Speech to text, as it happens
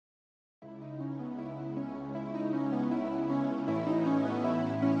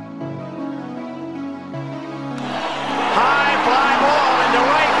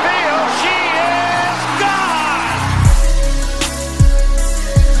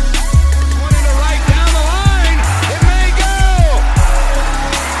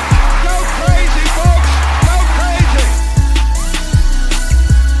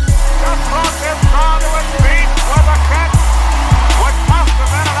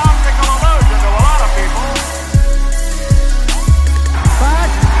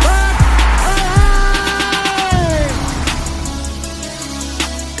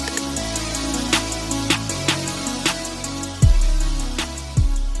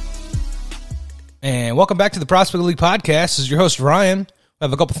And welcome back to the Prospect League Podcast. This is your host, Ryan. We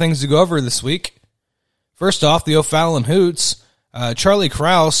have a couple things to go over this week. First off, the O'Fallon Hoots. Charlie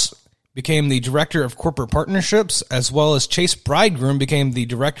Krause became the Director of Corporate Partnerships, as well as Chase Bridegroom became the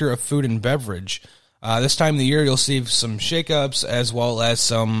Director of Food and Beverage. This time of the year, you'll see some shakeups as well as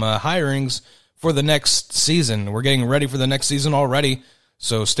some hirings for the next season. We're getting ready for the next season already,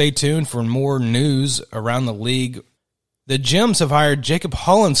 so stay tuned for more news around the league. The Gems have hired Jacob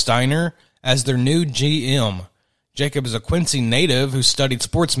Hollensteiner as their new GM. Jacob is a Quincy native who studied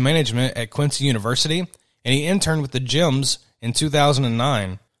sports management at Quincy University, and he interned with the Gems in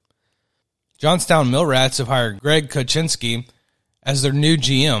 2009. Johnstown Millrats have hired Greg Koczynski as their new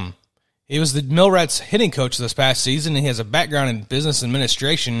GM. He was the Millrats hitting coach this past season, and he has a background in business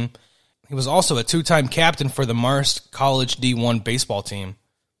administration. He was also a two-time captain for the Marist College D1 baseball team.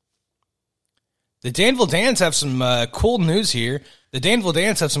 The Danville Dans have some cool news here.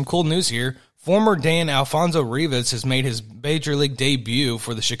 Former Dan Alfonso Rivas has made his Major League debut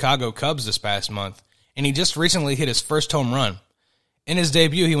for the Chicago Cubs this past month, and he just recently hit his first home run. In his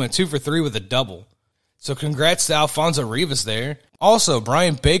debut, he went 2 for 3 with a double. So congrats to Alfonso Rivas there. Also,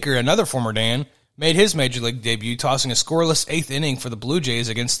 Brian Baker, another former Dan, made his Major League debut, tossing a scoreless 8th inning for the Blue Jays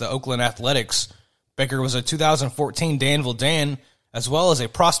against the Oakland Athletics. Baker was a 2014 Danville Dan, as well as a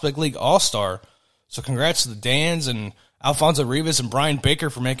Prospect League All-Star. So congrats to the Dans and Alfonso Rivas and Brian Baker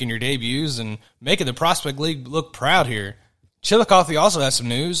for making your debuts and making the Prospect League look proud here. Chillicothe also has some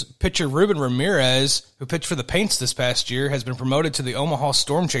news. Pitcher Ruben Ramirez, who pitched for the Paints this past year, has been promoted to the Omaha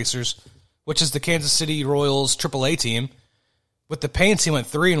Storm Chasers, which is the Kansas City Royals AAA team. With the Paints, he went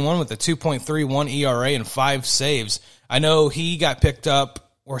 3-1 with a 2.31 ERA and 5 saves. I know he got picked up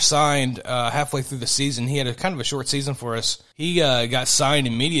or signed halfway through the season. He had a kind of a short season for us. He got signed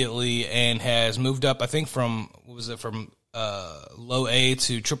immediately and has moved up, I think, from low A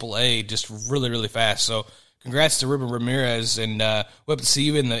to triple A just really, really fast. So congrats to Ruben Ramirez, and we hope to see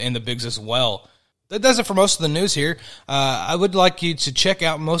you in the bigs as well. That does it for most of the news here. I would like you to check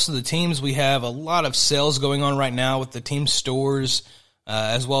out most of the teams. We have a lot of sales going on right now with the team stores,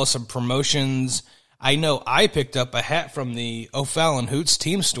 as well as some promotions. I know I picked up a hat from the O'Fallon Hoots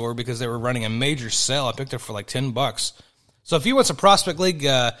team store because they were running a major sale. I picked it for like $10. So if you want some Prospect League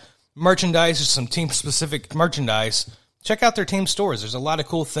merchandise or some team-specific merchandise, check out their team stores. There's a lot of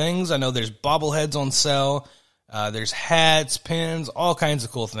cool things. I know there's bobbleheads on sale. There's hats, pins, all kinds of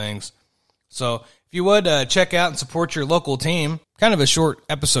cool things. So if you would check out and support your local team. Kind of a short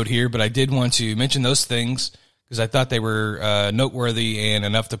episode here, but I did want to mention those things because I thought they were noteworthy and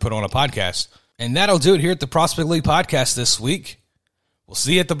enough to put on a podcast. And that'll do it here at the Prospect League Podcast this week. We'll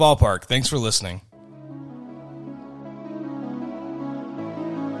see you at the ballpark. Thanks for listening.